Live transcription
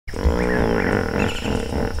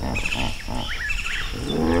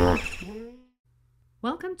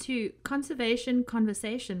to Conservation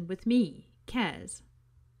Conversation with me, Kaz.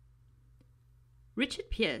 Richard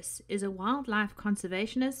Peirce is a wildlife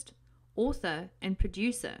conservationist, author, and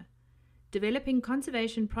producer, developing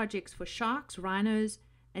conservation projects for sharks, rhinos,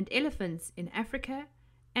 and elephants in Africa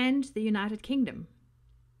and the United Kingdom.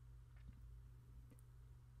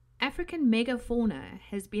 African megafauna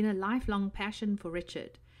has been a lifelong passion for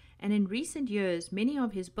Richard, and in recent years many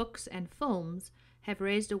of his books and films have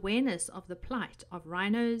raised awareness of the plight of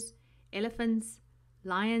rhinos, elephants,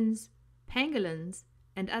 lions, pangolins,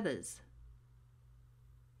 and others.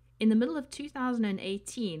 In the middle of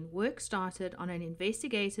 2018, work started on an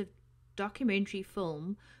investigative documentary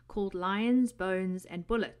film called Lions, Bones and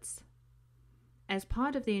Bullets. As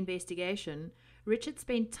part of the investigation, Richard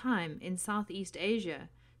spent time in Southeast Asia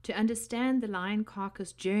to understand the lion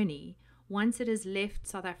carcass journey once it has left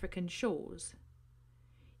South African shores.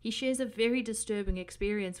 He shares a very disturbing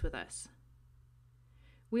experience with us.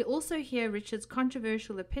 We also hear Richard's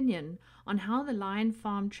controversial opinion on how the lion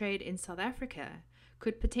farm trade in South Africa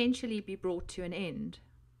could potentially be brought to an end.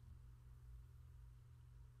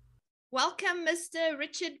 Welcome, Mr.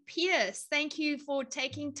 Richard Peirce. Thank you for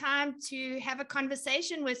taking time to have a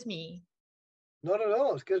conversation with me. Not at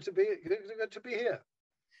all. It's good to be here.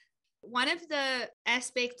 One of the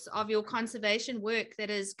aspects of your conservation work that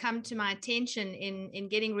has come to my attention in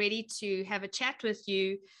getting ready to have a chat with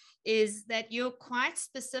you is that you're quite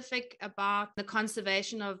specific about the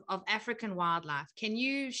conservation of African wildlife. Can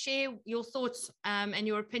you share your thoughts and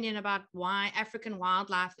your opinion about why African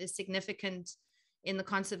wildlife is significant in the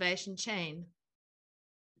conservation chain?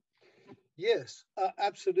 Yes,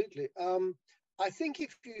 absolutely. I think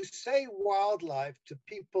if you say wildlife to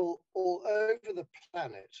people all over the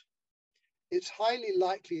planet, it's highly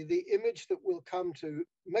likely the image that will come to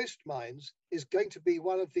most minds is going to be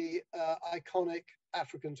one of the iconic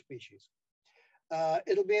African species.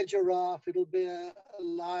 It'll be a giraffe, it'll be a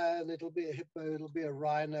lion, it'll be a hippo, it'll be a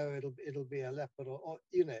rhino, it'll be a leopard, or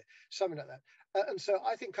something like that. And so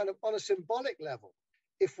I think kind of on a symbolic level,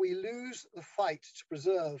 if we lose the fight to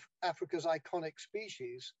preserve Africa's iconic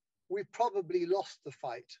species, we've probably lost the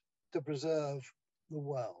fight to preserve the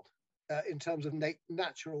world in terms of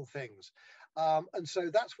natural things. And so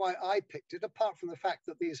that's why I picked it, apart from the fact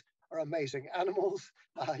that these are amazing animals,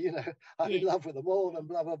 I'm in love with them all and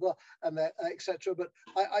blah, blah, blah, and etc. But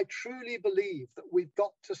I truly believe that we've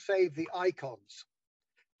got to save the icons,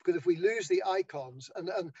 because if we lose the icons, and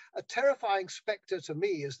a terrifying specter to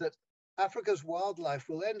me is that Africa's wildlife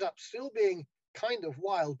will end up still being kind of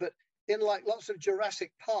wild, but in like lots of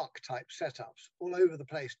Jurassic Park type setups all over the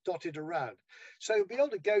place, dotted around. So you'll be able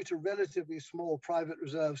to go to relatively small private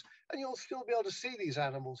reserves and you'll still be able to see these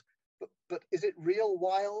animals. But is it real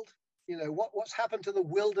wild? What's happened to the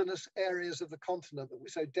wilderness areas of the continent that we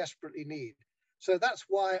so desperately need? So that's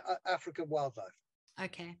why African wildlife.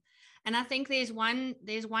 Okay. And I think there's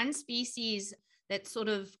one species that sort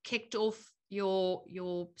of kicked off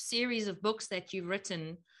your series of books that you've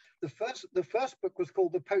written. The first book was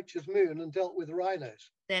called The Poacher's Moon and dealt with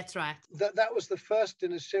rhinos. That's right. That was the first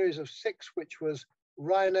in a series of 6, which was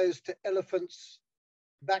rhinos to elephants,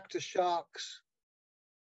 back to sharks,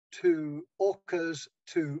 to orcas,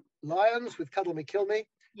 to lions with Cuddle Me, Kill Me,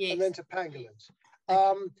 yes, and then to pangolins.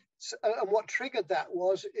 Okay. And what triggered that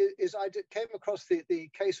is I came across the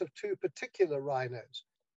case of 2 particular rhinos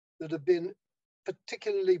that had been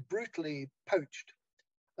particularly brutally poached,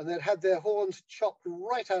 and they'd had their horns chopped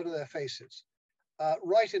right out of their faces,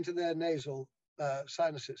 right into their nasal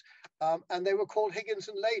sinuses. And they were called Higgins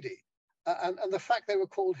and Lady. And the fact they were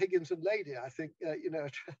called Higgins and Lady, I think,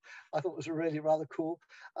 I thought was really rather cool.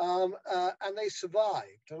 And they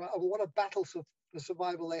survived. And what a battle for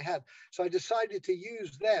survival they had. So I decided to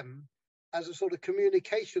use them as a sort of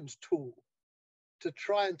communications tool to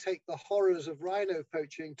try and take the horrors of rhino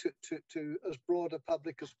poaching to as broad a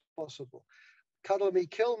public as possible. Cuddle Me,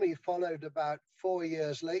 Kill Me followed about 4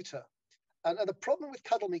 years later. And the problem with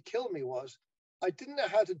Cuddle Me, Kill Me was I didn't know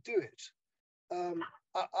how to do it.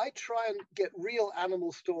 I try and get real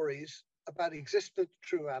animal stories about existent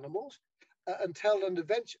true animals and tell an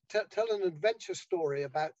adventure story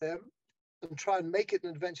about them and try and make it an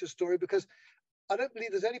adventure story, because I don't believe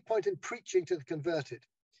there's any point in preaching to the converted.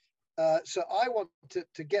 So I want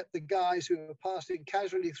to get the guys who are passing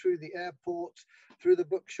casually through the airport, through the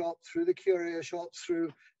bookshop, through the curio shops,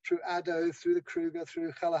 through Addo, through the Kruger,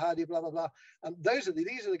 through Kalahari, blah, blah, blah. And these are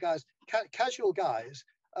the guys, casual guys.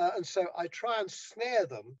 And so I try and snare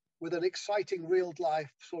them with an exciting real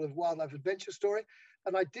life sort of wildlife adventure story.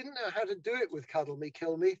 And I didn't know how to do it with Cuddle Me,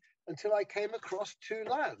 Kill Me until I came across 2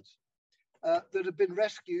 lions that had been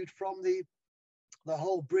rescued from the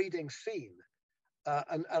whole breeding scene.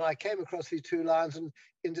 And I came across these two lions, and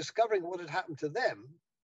in discovering what had happened to them,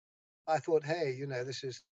 I thought, hey, this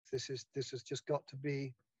has just got to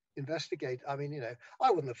be investigated. I mean,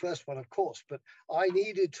 I wasn't the first one, of course, but I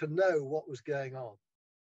needed to know what was going on.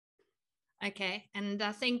 Okay, and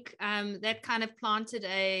I think that kind of planted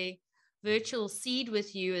a virtual seed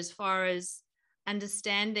with you as far as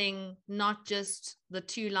understanding not just the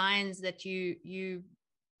two lions that you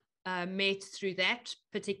met through that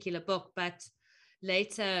particular book, but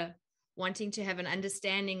later wanting to have an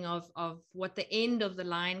understanding of what the end of the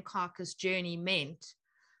lion carcass journey meant.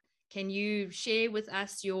 Can you share with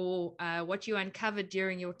us your what you uncovered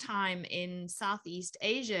during your time in Southeast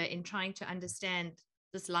Asia in trying to understand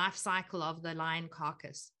this life cycle of the lion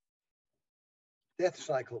carcass? Death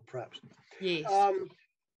cycle, perhaps. Yes.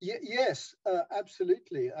 Yes,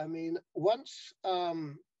 absolutely. I mean, once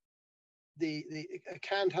the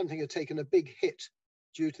canned hunting had taken a big hit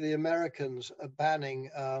due to the Americans banning,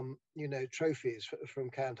 trophies from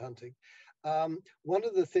canned hunting, one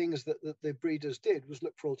of the things that the breeders did was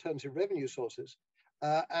look for alternative revenue sources,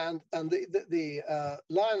 and the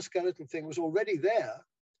lion skeleton thing was already there,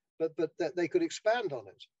 but that they could expand on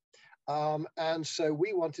it. And so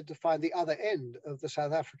we wanted to find the other end of the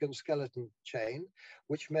South African skeleton chain,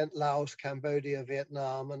 which meant Laos, Cambodia,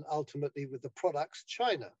 Vietnam, and ultimately with the products,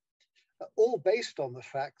 China, all based on the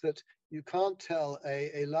fact that you can't tell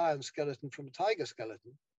a lion skeleton from a tiger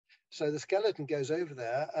skeleton. So the skeleton goes over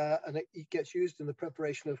there and it gets used in the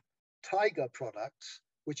preparation of tiger products,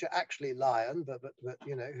 which are actually lion, but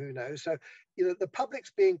who knows? So, the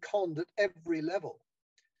public's being conned at every level.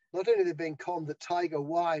 Not only are they being conned that tiger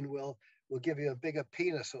wine will give you a bigger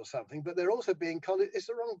penis or something, but they're also being conned it's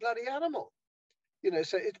the wrong bloody animal.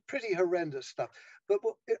 So it's pretty horrendous stuff. But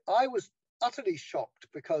I was utterly shocked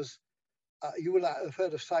because you will have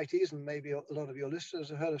heard of CITES, and maybe a lot of your listeners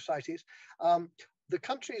have heard of CITES. The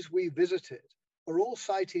countries we visited are all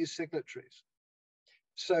CITES signatories.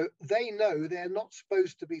 So they know they're not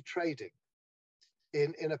supposed to be trading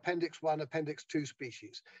in Appendix 1, Appendix 2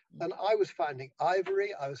 species. And I was finding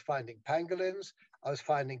ivory, I was finding pangolins, I was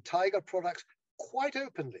finding tiger products quite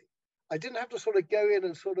openly. I didn't have to sort of go in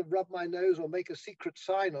and sort of rub my nose or make a secret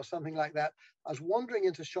sign or something like that. I was wandering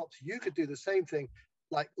into shops. You could do the same thing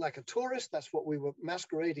like a tourist. That's what we were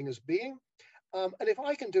masquerading as being. And if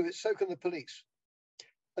I can do it, so can the police.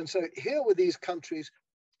 And so here were these countries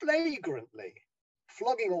flagrantly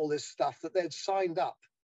flogging all this stuff that they'd signed up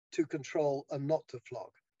to control and not to flog.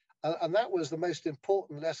 And that was the most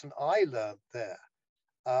important lesson I learned there.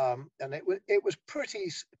 And it was pretty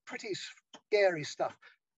scary stuff.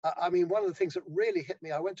 I mean, one of the things that really hit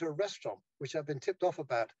me, I went to a restaurant, which I've been tipped off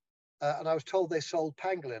about, and I was told they sold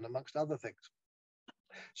pangolin, amongst other things.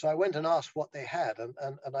 So I went and asked what they had,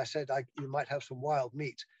 and I said, you might have some wild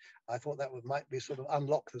meat. I thought that might be sort of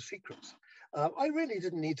unlock the secrets. I really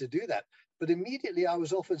didn't need to do that, but immediately I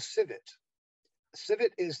was offered civet.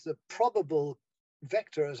 Civet is the probable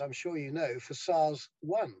vector, as I'm sure you know, for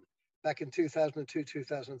SARS-1 back in 2002,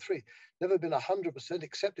 2003. Never been 100%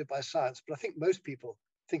 accepted by science, but I think most people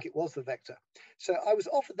think it was the vector. So I was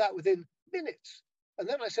offered that within minutes. And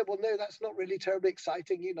then I said, well, no, that's not really terribly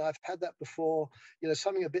exciting. I've had that before,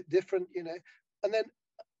 something a bit different, and then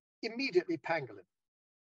immediately pangolin.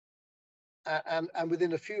 And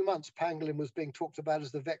within a few months, pangolin was being talked about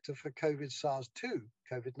as the vector for COVID SARS-2,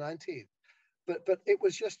 COVID-19. But it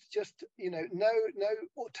was just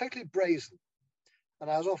totally brazen. And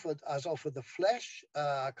I was offered the flesh.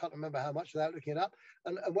 I can't remember how much without looking it up.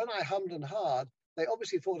 And when I hummed and hawed, they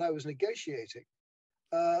obviously thought I was negotiating,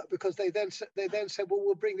 because they then said, well,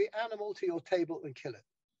 we'll bring the animal to your table and kill it,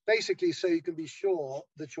 basically, so you can be sure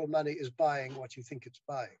that your money is buying what you think it's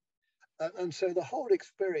buying. And so the whole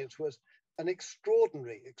experience was an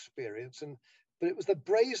extraordinary experience, but it was the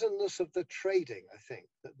brazenness of the trading, I think,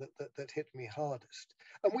 that hit me hardest.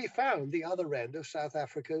 And we found the other end of South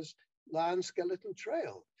Africa's lion skeleton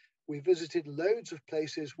trail. We visited loads of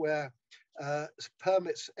places where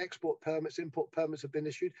permits, export permits, import permits have been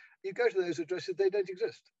issued. You go to those addresses, they don't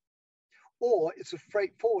exist. Or it's a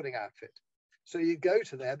freight forwarding outfit. So you go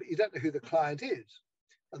to there, but you don't know who the client is.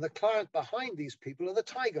 And the client behind these people are the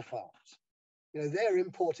tiger farms. They're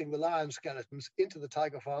importing the lion skeletons into the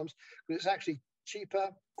tiger farms, but it's actually cheaper,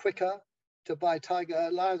 quicker to buy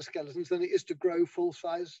lion skeletons than it is to grow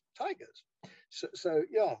full-size tigers. So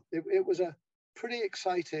yeah, it was a pretty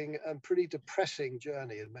exciting and pretty depressing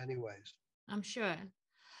journey in many ways. I'm sure.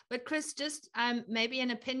 But Chris, just maybe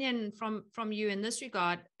an opinion from you in this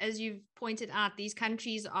regard. As you've pointed out, these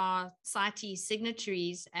countries are CITES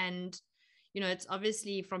signatories, and it's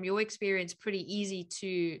obviously from your experience pretty easy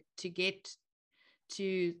to get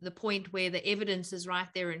to the point where the evidence is right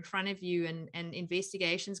there in front of you, and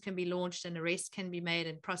investigations can be launched and arrests can be made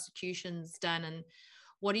and prosecutions done. And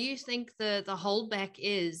what do you think the holdback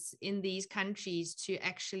is in these countries to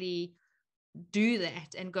actually do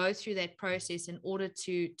that and go through that process in order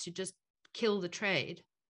to just kill the trade?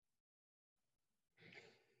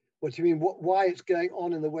 What do you mean? Why it's going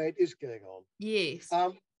on in the way it is going on? Yes.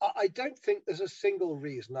 I don't think there's a single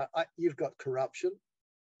reason. You've got corruption,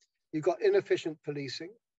 you've got inefficient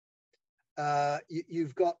policing,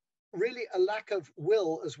 you've got really a lack of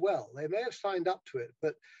will as well. They may have signed up to it,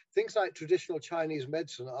 but things like traditional Chinese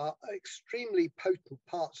medicine are extremely potent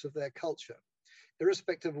parts of their culture,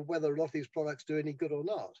 irrespective of whether a lot of these products do any good or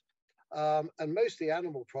not. And most of the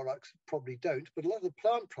animal products probably don't, but a lot of the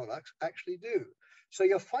plant products actually do. So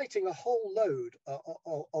you're fighting a whole load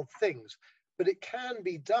of things, but it can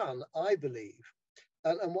be done, I believe.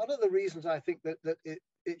 And one of the reasons I think that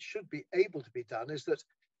it should be able to be done is that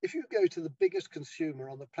if you go to the biggest consumer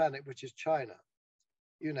on the planet, which is China,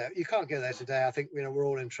 you can't go there today. I think, we're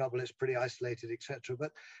all in trouble. It's pretty isolated, etc.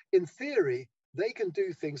 But in theory, they can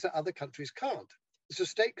do things that other countries can't. It's a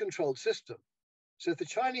state-controlled system. So if the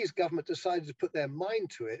Chinese government decided to put their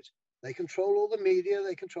mind to it, they control all the media,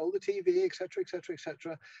 they control the TV, etc., etc.,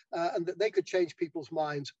 etc., and that they could change people's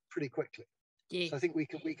minds pretty quickly. Yes. So I think we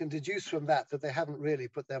can deduce from that they haven't really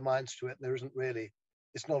put their minds to it. There isn't really,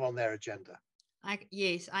 it's not on their agenda.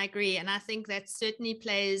 Yes, I agree. And I think that certainly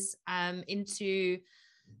plays into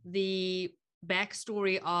the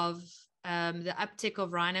backstory of the uptick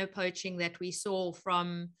of rhino poaching that we saw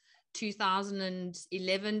from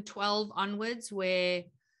 2011-12 onwards, where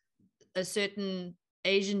a certain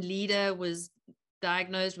Asian leader was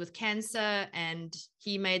diagnosed with cancer, and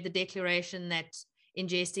he made the declaration that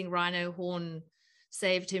ingesting rhino horn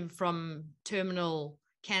saved him from terminal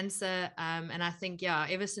cancer. And I think,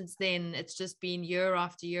 ever since then, it's just been year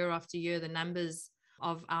after year after year, the numbers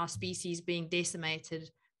of our species being decimated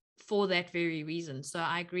for that very reason. So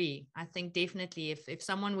I agree. I think definitely if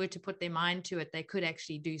someone were to put their mind to it, they could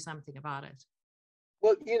actually do something about it.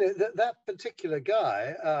 Well, that particular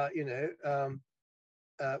guy,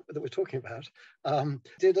 that we're talking about,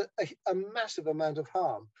 did a massive amount of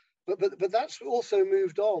harm. But that's also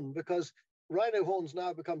moved on, because rhino horns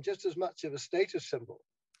now become just as much of a status symbol.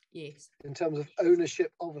 Yes. In terms of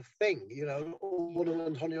ownership of a thing, an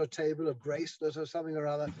ornament on your table, a bracelet or something or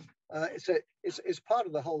other. It's part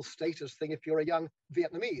of the whole status thing if you're a young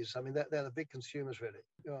Vietnamese. I mean, they're the big consumers, really.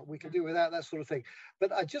 We can do without that sort of thing.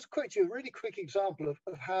 But I just quote you a really quick example of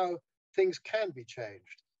how things can be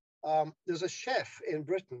changed. There's a chef in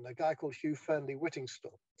Britain, a guy called Hugh Fernley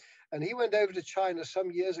Whittingstall, and he went over to China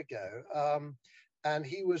some years ago, and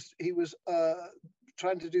he was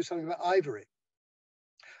trying to do something about ivory.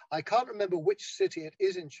 I can't remember which city it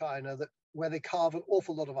is in China where they carve an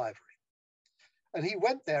awful lot of ivory. And he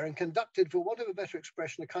went there and conducted, for want of a better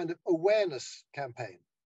expression, a kind of awareness campaign.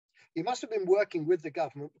 He must have been working with the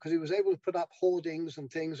government, because he was able to put up hoardings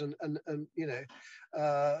and things and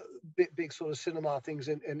big sort of cinema things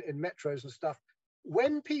in metros and stuff.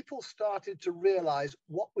 When people started to realize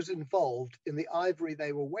what was involved in the ivory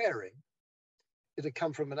they were wearing, it had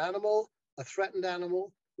come from an animal, a threatened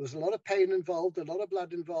animal. There was a lot of pain involved, a lot of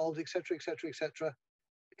blood involved, etc., etc., etc.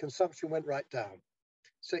 Consumption went right down.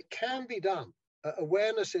 So it can be done.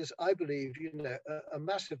 Awareness is, I believe, a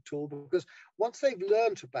massive tool, because once they've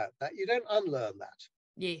learned about that, you don't unlearn that.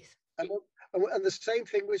 Yes. And the same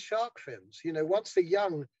thing with shark fins. Once the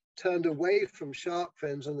young turned away from shark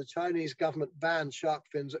fins and the Chinese government banned shark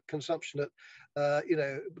fins at consumption at,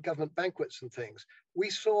 government banquets and things, we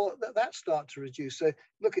saw that start to reduce. So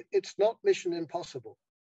look, it's not mission impossible.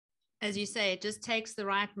 As you say, it just takes the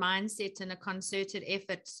right mindset and a concerted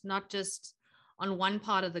effort, not just on one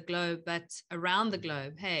part of the globe, but around the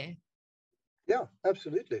globe. Hey. Yeah,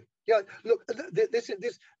 absolutely. Yeah, look, this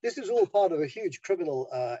is all part of a huge criminal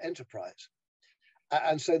enterprise.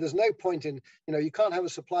 And so there's no point in, you can't have a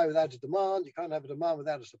supply without a demand. You can't have a demand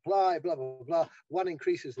without a supply, blah, blah, blah. One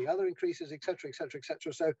increases, the other increases, et cetera, et cetera, et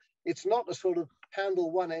cetera. So it's not a sort of handle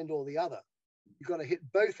one end or the other. You've got to hit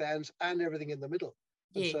both ends and everything in the middle.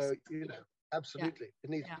 And yes. So, absolutely. Yeah. It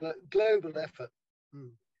needs global effort.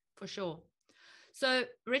 For sure. So,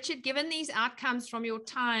 Richard, given these outcomes from your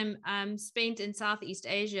time spent in Southeast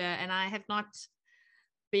Asia, and I have not,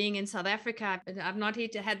 being in South Africa, I've not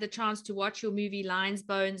had the chance to watch your movie Lions,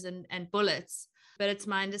 Bones and Bullets, but it's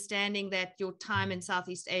my understanding that your time in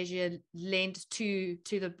Southeast Asia lent to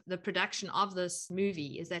the production of this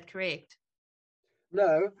movie. Is that correct?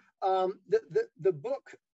 No, the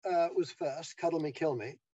book was first, Cuddle Me, Kill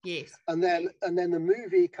Me. Yes. And then the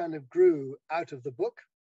movie kind of grew out of the book.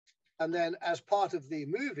 And then as part of the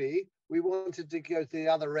movie, we wanted to go to the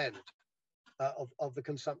other end of the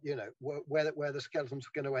consumption, you know, where the skeletons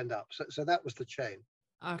were going to end up. So that was the chain.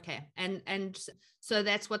 Okay, and so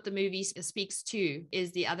that's what the movie speaks to,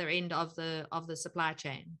 is the other end of the supply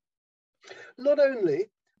chain. Not only,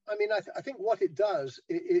 I mean, I think what it does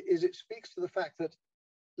is it speaks to the fact that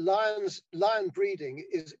lion breeding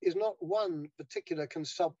is not one particular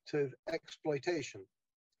consumptive exploitation.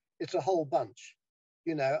 It's a whole bunch.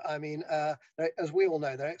 You know, I mean, as we all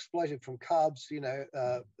know, they're exploited from cubs, you know,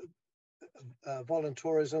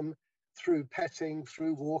 voluntourism, through petting,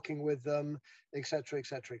 through walking with them, etc.,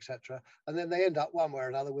 etc., etc. And then they end up one way or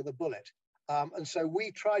another with a bullet. And so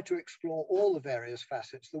we try to explore all the various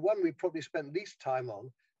facets. The one we probably spent least time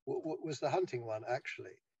on was the hunting one,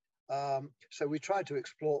 actually. So we tried to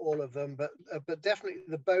explore all of them, but definitely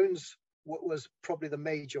the bones was probably the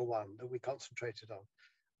major one that we concentrated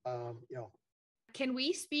on. Yeah. Can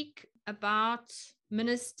we speak about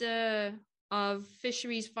Minister of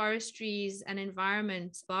Fisheries, Forestries and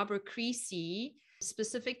Environment, Barbara Creasy,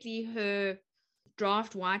 specifically her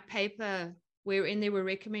draft white paper wherein there were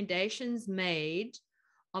recommendations made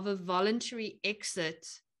of a voluntary exit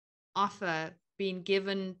offer being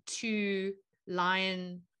given to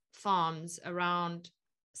lion farms around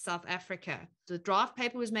South Africa. The draft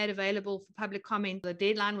paper was made available for public comment. The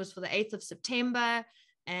deadline was for the 8th of September,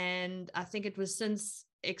 and I think it was since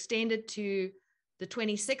extended to the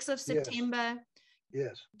 26th of September.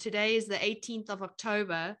 Yes. Today is the 18th of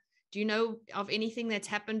October. Do you know of anything that's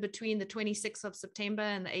happened between the 26th of September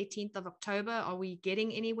and the 18th of October? Are we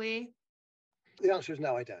getting anywhere? The answer is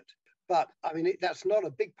no, I don't. But I mean, that's not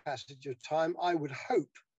a big passage of time. I would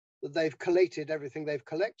hope that they've collated everything they've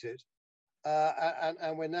collected,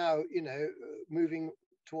 and we're now, you know, moving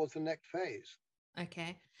towards the next phase.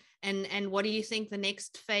 Okay. And what do you think the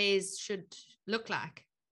next phase should look like?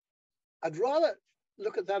 I'd rather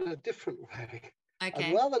look at that in a different way. Okay.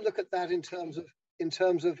 I'd rather look at that in terms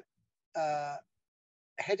of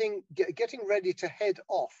getting ready to head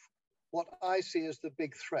off what I see as the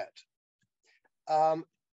big threat.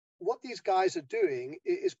 What these guys are doing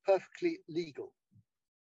is perfectly legal.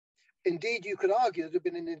 Indeed, you could argue that it had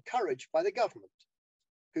been encouraged by the government,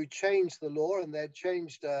 who changed the law, and they'd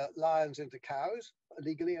changed lions into cows,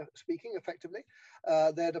 legally speaking, effectively.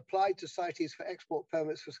 They'd applied to CITES for export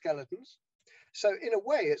permits for skeletons. So in a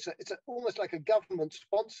way, it's almost like a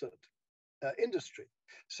government-sponsored industry.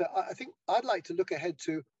 So I think I'd like to look ahead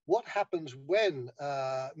to what happens when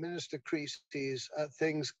Minister Creasy's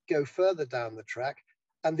things go further down the track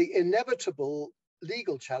and the inevitable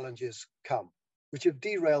legal challenges come, which have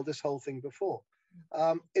derailed this whole thing before.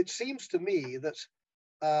 It seems to me that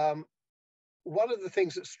one of the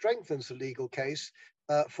things that strengthens the legal case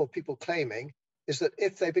for people claiming is that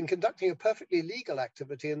if they've been conducting a perfectly legal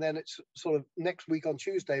activity and then it's sort of next week on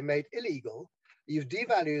Tuesday made illegal, you've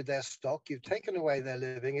devalued their stock, you've taken away their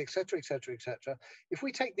living, et cetera, et cetera, et cetera. If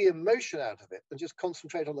we take the emotion out of it and just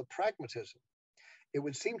concentrate on the pragmatism, it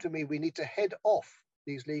would seem to me we need to head off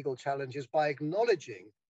these legal challenges by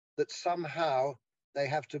acknowledging that somehow they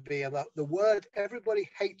have to be, and the word, everybody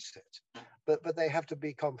hates it, but they have to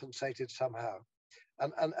be compensated somehow.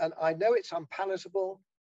 And I know it's unpalatable.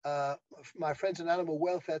 My friends in animal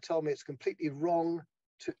welfare told me it's completely wrong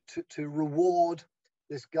to reward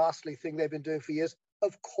this ghastly thing they've been doing for years.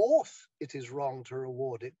 Of course it is wrong to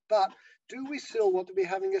reward it, but do we still want to be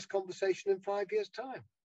having this conversation in 5 years' time?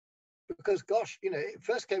 Because gosh, you know, it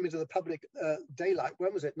first came into the public daylight,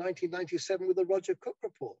 when was it? 1997 with the Roger Cook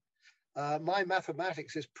report. My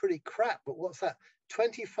mathematics is pretty crap, but what's that?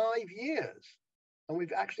 25 years. And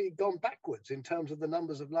we've actually gone backwards in terms of the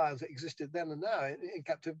numbers of lions that existed then and now in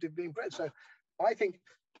captivity being bred. So I think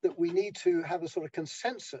that we need to have a sort of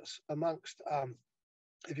consensus amongst,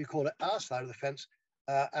 if you call it our side of the fence,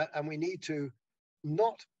 and we need to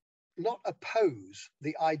not oppose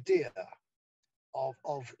the idea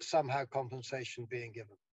of somehow compensation being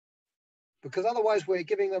given. Because otherwise we're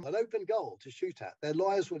giving them an open goal to shoot at. Their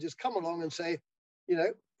lawyers will just come along and say, you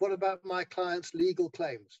know, what about my client's legal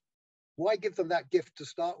claims? Why give them that gift to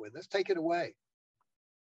start with? Let's take it away.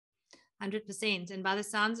 100%. And by the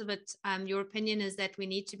sounds of it, your opinion is that we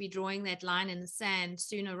need to be drawing that line in the sand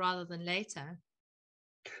sooner rather than later.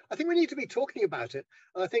 I think we need to be talking about it.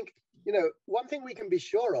 And I think, you know, one thing we can be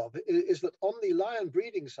sure of is that on the lion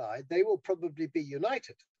breeding side, they will probably be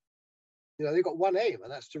united. You know, they've got one aim,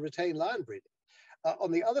 and that's to retain lion breeding.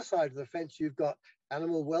 On the other side of the fence, you've got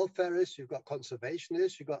animal welfareists, you've got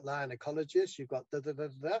conservationists, you've got lion ecologists, you've got and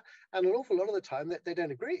an awful lot of the time they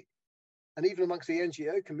don't agree. And even amongst the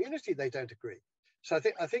NGO community, they don't agree. So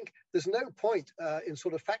I think there's no point in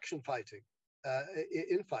sort of faction fighting.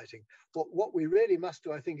 infighting. What we really must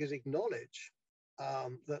do, I think, is acknowledge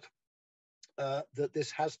that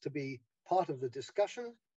this has to be part of the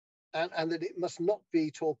discussion, and that it must not be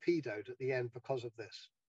torpedoed at the end because of this.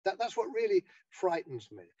 That's what really frightens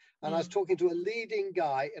me. And I was talking to a leading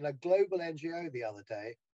guy in a global NGO the other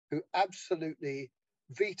day who absolutely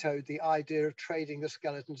vetoed the idea of trading the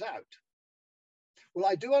skeletons out. Well,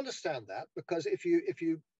 I do understand that, because if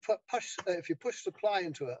you push supply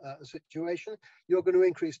into a situation, you're going to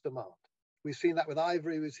increase demand. We've seen that with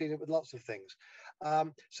ivory. We've seen it with lots of things.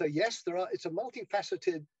 So yes, it's a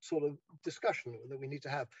multifaceted sort of discussion that we need to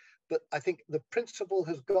have. But I think the principle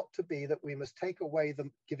has got to be that we must take away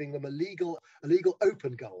giving them a legal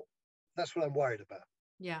open goal. That's what I'm worried about.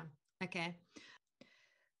 Yeah. Okay.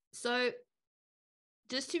 So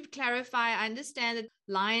just to clarify, I understand that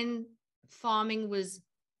lion farming was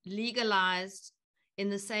legalized in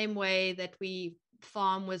the same way that we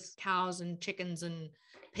farm with cows and chickens and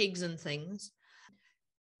pigs and things.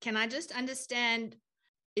 Can I just understand,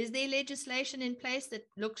 is there legislation in place that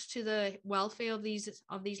looks to the welfare of these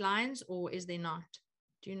lions, or is there not?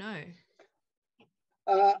 Do you know?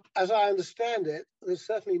 As I understand it, there's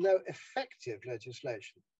certainly no effective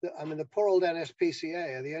legislation. I mean, the poor old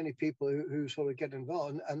NSPCA are the only people who sort of get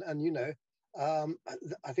involved, and you know,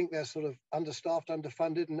 I think they're sort of understaffed,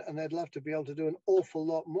 underfunded, and they'd love to be able to do an awful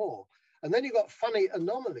lot more. And then you've got funny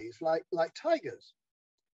anomalies like tigers.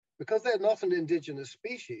 Because they're not an indigenous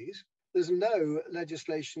species, there's no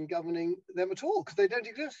legislation governing them at all, because they don't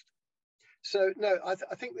exist. So no, I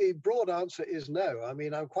think the broad answer is no. I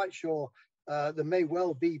mean, I'm quite sure there may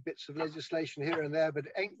well be bits of legislation here and there, but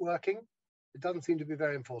it ain't working. It doesn't seem to be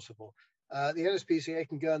very enforceable. The NSPCA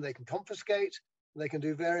can go and they can confiscate, they can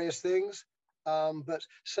do various things, but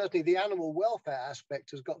certainly the animal welfare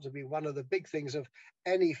aspect has got to be one of the big things of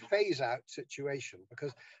any phase-out situation,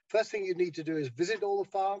 because first thing you need to do is visit all the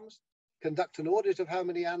farms, conduct an audit of how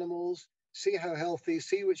many animals, see how healthy,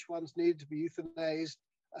 see which ones need to be euthanized,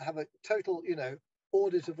 have a total,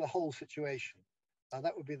 audit of the whole situation.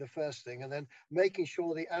 That would be the first thing. And then making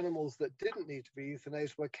sure the animals that didn't need to be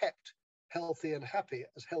euthanized were kept healthy and happy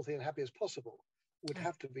as possible would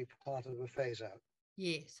have to be part of a phase-out.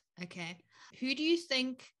 Yes. Okay. Who do you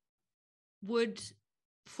think would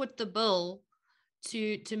foot the bill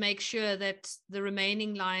to make sure that the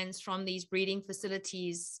remaining lions from these breeding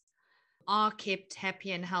facilities are kept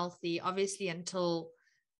happy and healthy, obviously until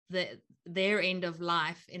their end of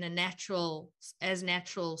life in a natural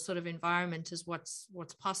sort of environment is what's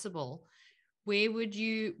possible? Where would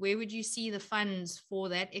you see the funds for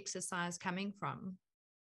that exercise coming from?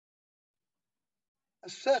 A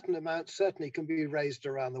certain amount certainly can be raised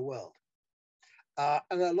around the world.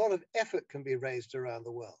 And a lot of effort can be raised around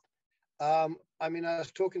the world. I mean, I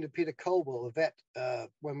was talking to Peter Colwell, a vet,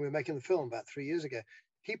 when we were making the film about 3 years ago.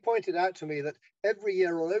 He pointed out to me that every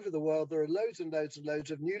year all over the world, there are loads and loads and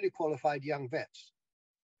loads of newly qualified young vets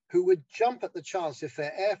who would jump at the chance, if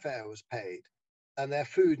their airfare was paid and their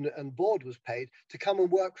food and board was paid, to come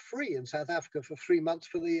and work free in South Africa for 3 months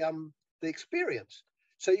for the experience.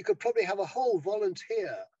 So you could probably have a whole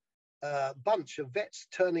volunteer bunch of vets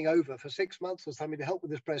turning over for 6 months or something to help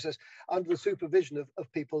with this process under the supervision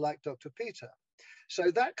of people like Dr. Peter. So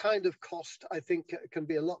that kind of cost, I think, can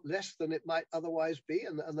be a lot less than it might otherwise be,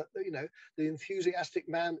 and the enthusiastic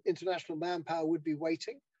international manpower would be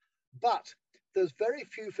waiting. But there's very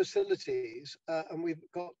few facilities, and we've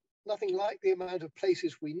got nothing like the amount of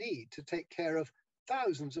places we need to take care of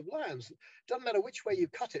thousands of lions. Doesn't matter which way you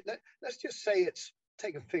cut it. Let's just say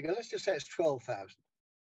take a figure. Let's just say it's 12,000,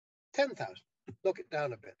 10,000. Knock it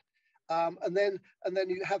down a bit, and then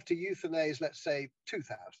you have to euthanize, let's say,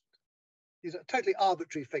 2,000. These are totally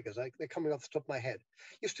arbitrary figures. They're coming off the top of my head.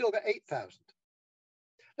 You've still got 8,000.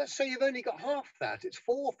 Let's say you've only got half that. It's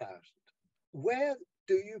 4,000. Where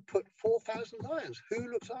do you put 4,000 lions?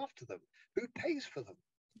 Who looks after them? Who pays for them?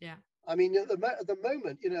 Yeah. I mean, at the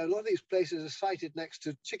moment, a lot of these places are sited next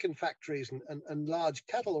to chicken factories and large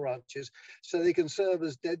cattle ranches, so they can serve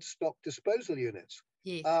as dead stock disposal units.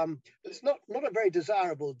 Yes. It's not a very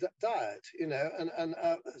desirable diet, and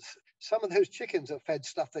some of those chickens are fed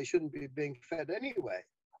stuff they shouldn't be being fed anyway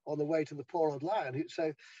on the way to the poor old lion.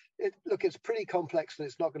 So, it's pretty complex and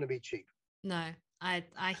it's not going to be cheap. No, I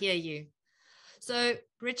hear you. So,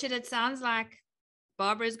 Richard, it sounds like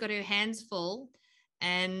Barbara's got her hands full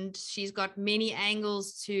and she's got many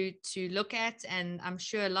angles to look at, and I'm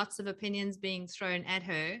sure lots of opinions being thrown at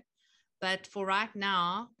her. But for right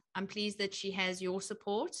now, I'm pleased that she has your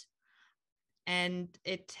support, and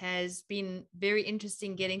it has been very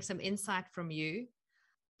interesting getting some insight from you.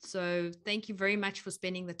 So thank you very much for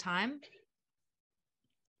spending the time.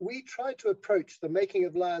 we tried to approach the making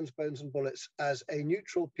of lions, bones and bullets as a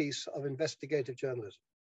neutral piece of investigative journalism.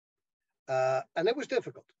 And it was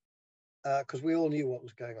difficult because we all knew what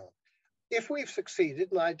was going on. If we've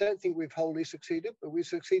succeeded, and I don't think we've wholly succeeded, but we've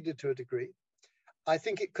succeeded to a degree, I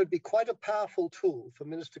think it could be quite a powerful tool for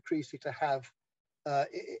Minister Creasy to have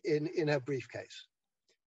in her briefcase,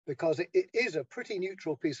 because it is a pretty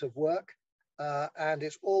neutral piece of work, and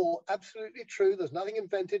it's all absolutely true. There's nothing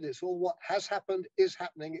invented. It's all what has happened, is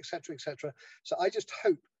happening, etc., etc. So I just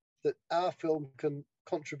hope that our film can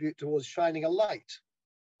contribute towards shining a light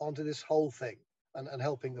onto this whole thing and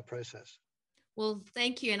helping the process. Well,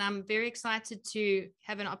 thank you. And I'm very excited to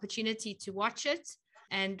have an opportunity to watch it.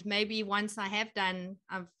 And maybe once I have done,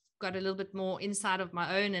 I've got a little bit more insight of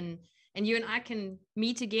my own, and you and I can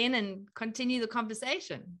meet again and continue the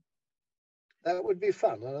conversation. That would be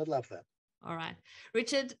fun, and I'd love that. All right.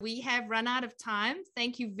 Richard, we have run out of time.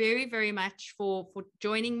 Thank you very, very much for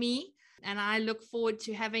joining me. And I look forward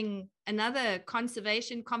to having another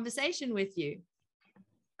conservation conversation with you.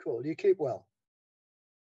 Cool. You keep well.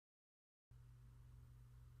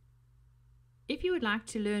 If you would like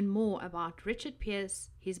to learn more about Richard Peirce,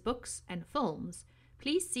 his books and films,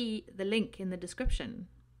 please see the link in the description.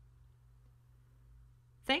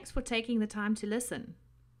 Thanks for taking the time to listen.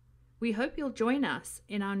 We hope you'll join us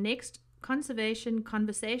in our next conservation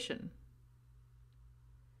conversation.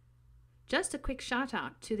 Just a quick shout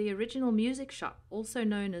out to the Original Music Shop, also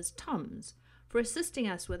known as Tom's, for assisting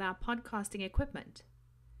us with our podcasting equipment.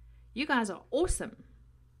 You guys are awesome.